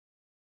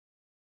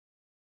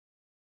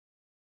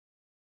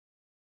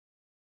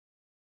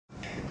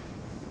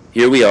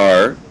Here we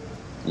are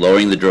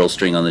lowering the drill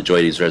string on the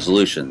joides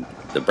resolution.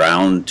 The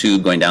brown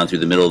tube going down through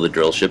the middle of the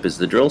drill ship is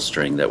the drill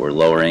string that we're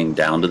lowering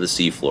down to the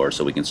seafloor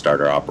so we can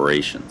start our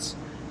operations.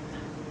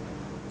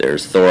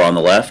 There's Thor on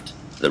the left.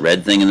 The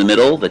red thing in the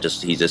middle that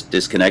he's just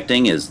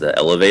disconnecting is the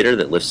elevator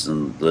that lifts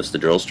the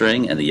drill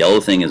string, and the yellow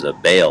thing is a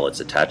bail.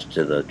 It's attached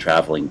to the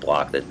traveling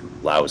block that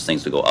allows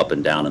things to go up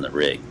and down in the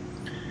rig.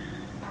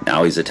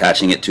 Now he's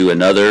attaching it to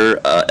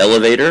another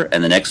elevator,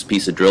 and the next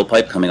piece of drill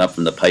pipe coming up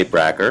from the pipe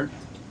racker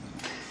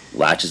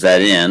latches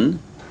that in.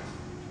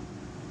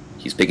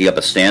 He's picking up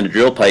a standard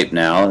drill pipe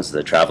now as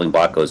the traveling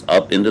block goes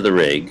up into the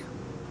rig.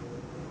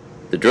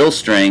 The drill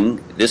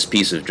string, this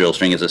piece of drill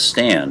string is a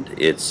stand.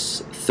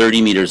 It's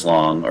 30 meters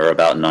long, or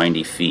about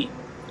 90 feet.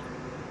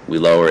 We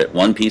lower it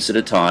one piece at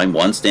a time,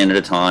 one stand at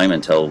a time,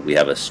 until we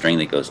have a string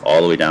that goes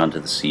all the way down to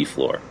the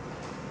seafloor.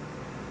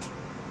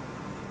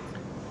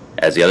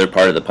 As the other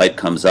part of the pipe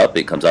comes up,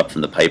 it comes up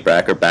from the pipe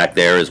racker. Back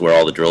there is where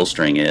all the drill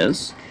string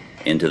is,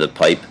 into the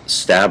pipe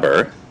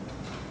stabber.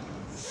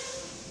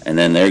 And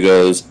then there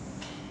goes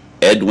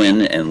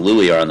Edwin and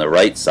Louie are on the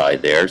right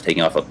side there,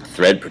 taking off a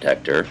thread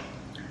protector.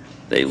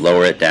 They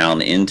lower it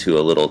down into a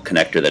little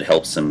connector that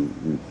helps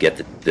them get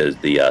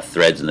the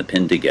threads and the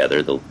pin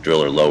together. The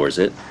driller lowers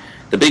it.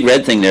 The big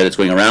red thing there that's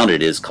going around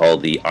it is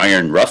called the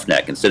iron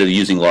roughneck. Instead of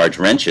using large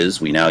wrenches,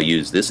 we now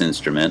use this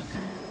instrument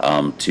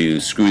to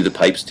screw the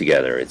pipes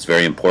together. It's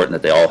very important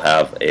that they all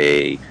have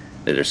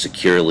that are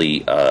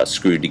securely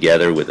screwed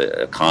together with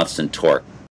a constant torque.